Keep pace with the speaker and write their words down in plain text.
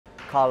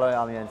Carlo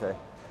Armiento.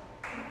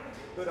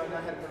 Good, I know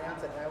how to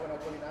pronounce it now when I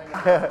call your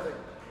name.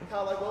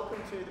 Carlo, welcome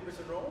to the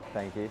Brisbane Roar.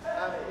 Thank you.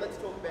 Let's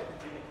talk about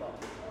the junior club.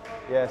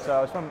 Yeah, so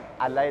I was from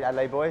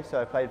Adelaide boy,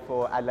 so I played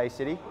for Adelaide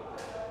City.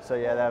 So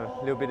yeah, they have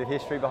a little bit of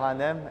history behind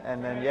them.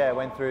 And then yeah,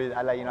 went through the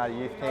Adelaide United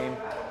youth team.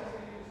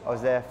 I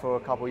was there for a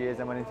couple of years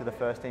and went into the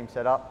first team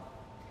setup.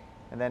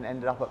 And then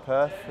ended up at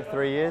Perth for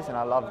 3 years and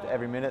I loved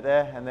every minute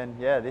there. And then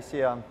yeah, this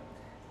year I'm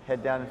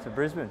head down into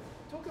Brisbane.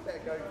 Talk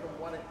about going from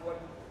one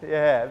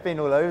Yeah, I've been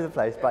all over the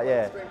place, but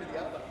yeah. extreme to the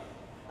other.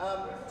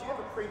 Do you have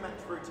a pre-match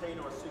routine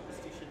or a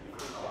superstition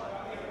before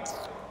you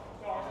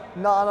play?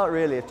 No, not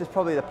really. It's just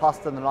probably the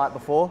pasta the night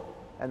before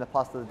and the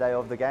pasta the day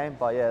of the game.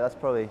 But yeah, that's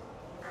probably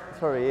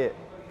it.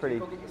 Do you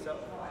cook it yourself?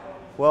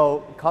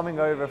 Well, coming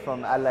over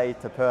from Adelaide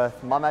to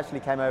Perth, Mum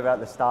actually came over at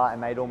the start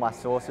and made all my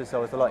sauces, so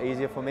it was a lot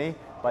easier for me.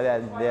 But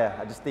then, yeah,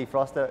 I just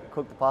defrost it,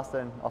 cook the pasta,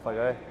 and off I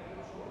go.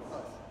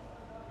 Nice.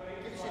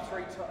 Give us your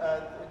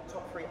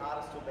top three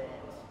artists or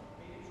bands.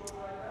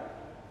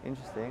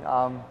 Interesting.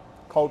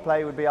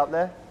 Coldplay would be up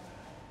there.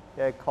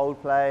 Yeah,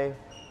 Coldplay.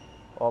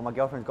 Or my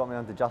girlfriend's got me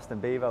onto Justin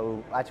Bieber.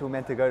 We actually were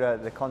meant to go to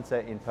the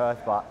concert in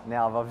Perth, but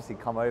now I've obviously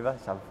come over,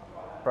 so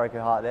I've broken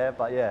her heart there.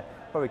 But yeah,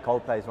 probably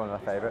Coldplay is one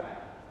of my favourite.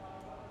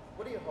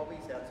 What are your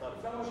hobbies outside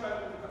of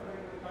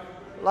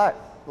football?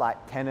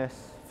 Like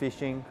tennis,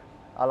 fishing.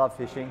 I love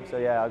fishing, so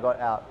yeah, I go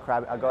out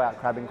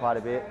crabbing quite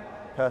a bit.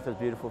 Perth is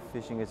beautiful for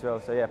fishing as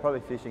well, so yeah,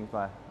 probably fishing's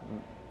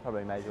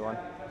probably a major one.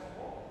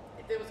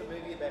 If there was a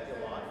movie about your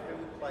life, who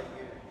would play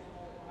you?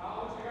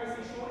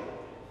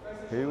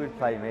 Who would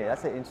play me?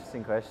 That's an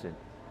interesting question.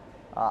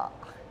 What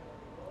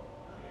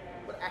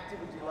actor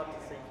would you love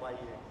to see play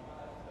you?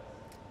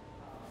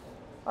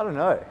 I don't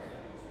know.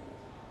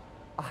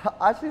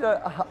 I actually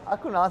don't. I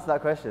couldn't answer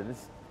that question.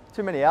 There's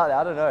too many out there.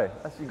 I don't know.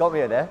 You got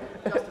me in there.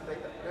 Justin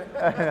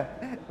Bieber.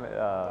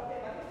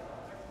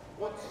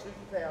 What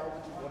superpower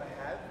would you want to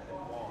have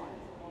and why?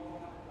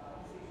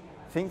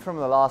 I think from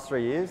the last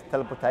 3 years,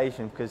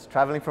 teleportation, because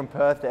travelling from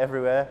Perth to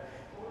everywhere,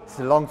 it's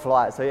a long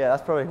flight. So yeah,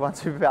 that's probably one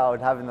superpower I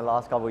would have in the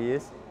last couple of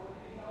years.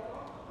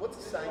 What's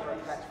a saying or a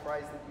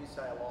catchphrase that you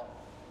say a lot?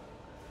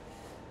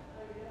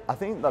 I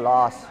think the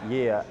last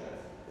year,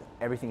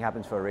 everything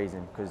happens for a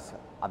reason, because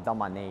I've done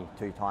my knee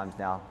 2 times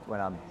now when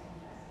I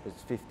was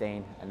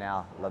 15 and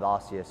now the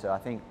last year. So I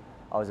think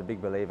I was a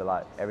big believer,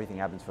 like everything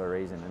happens for a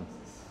reason. And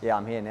yeah,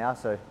 I'm here now,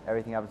 so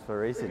everything happens for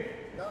a reason.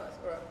 Nice.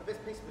 All right. The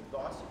best piece of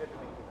advice you've ever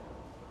been given?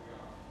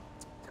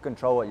 To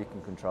control what you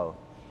can control.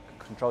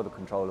 Control the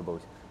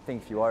controllables. I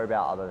think if you worry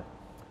about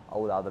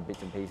all the other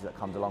bits and pieces that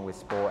comes along with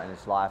sport and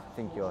its life, I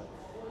think you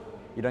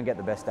don't get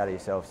the best out of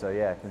yourself. So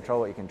yeah,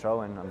 control what you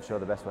control, and I'm sure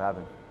the best will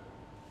happen.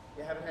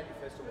 You haven't had your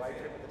first away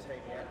trip with the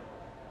team yet,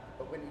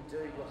 but when you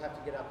do, you'll have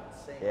to get up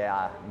and sing.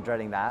 Yeah, I'm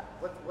dreading that.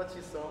 What's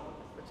your song?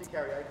 What's your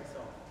karaoke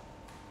song?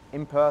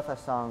 In Perth, I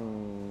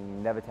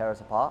sung Never Tear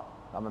Us Apart.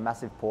 I'm a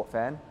massive Port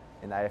fan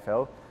in the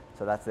AFL,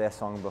 so that's their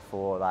song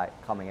before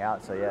coming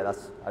out. So yeah,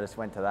 I just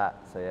went to that.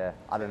 So yeah,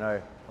 I don't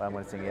know what I'm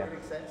going to sing here.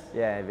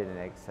 Yeah, a bit in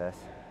excess.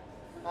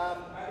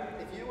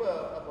 If you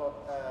were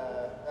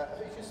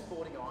who's your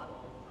sporting idol?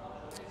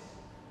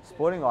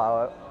 Sporting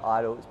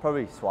idol, it's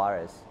probably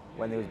Suarez.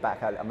 When he was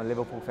back at, I'm a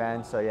Liverpool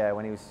fan, so yeah,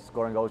 when he was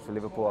scoring goals for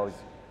Liverpool, I was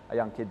a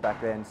young kid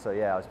back then. So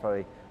yeah, I was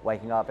probably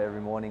waking up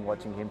every morning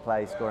watching him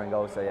play, scoring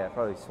goals. So yeah,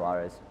 probably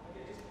Suarez.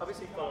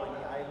 Obviously following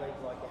the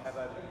A-League like you have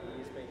over the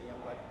years, being a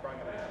young bloke, growing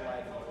up in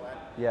Adelaide and all that.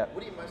 Yeah.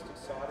 What are you most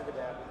excited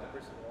about with the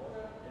Brisbane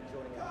Roar and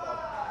joining our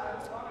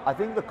club? I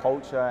think the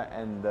culture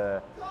and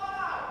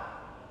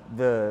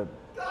the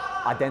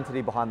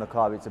identity behind the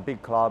club. It's a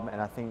big club,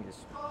 and I think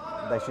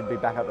they should be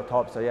back at the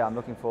top. So yeah, I'm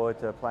looking forward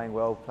to playing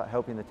well,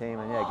 helping the team,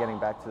 and yeah, getting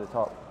back to the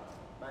top.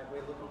 Mate, we're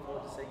looking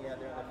forward to seeing you out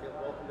there on the field.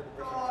 Welcome to the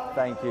Brisbane Roar.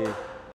 Thank you.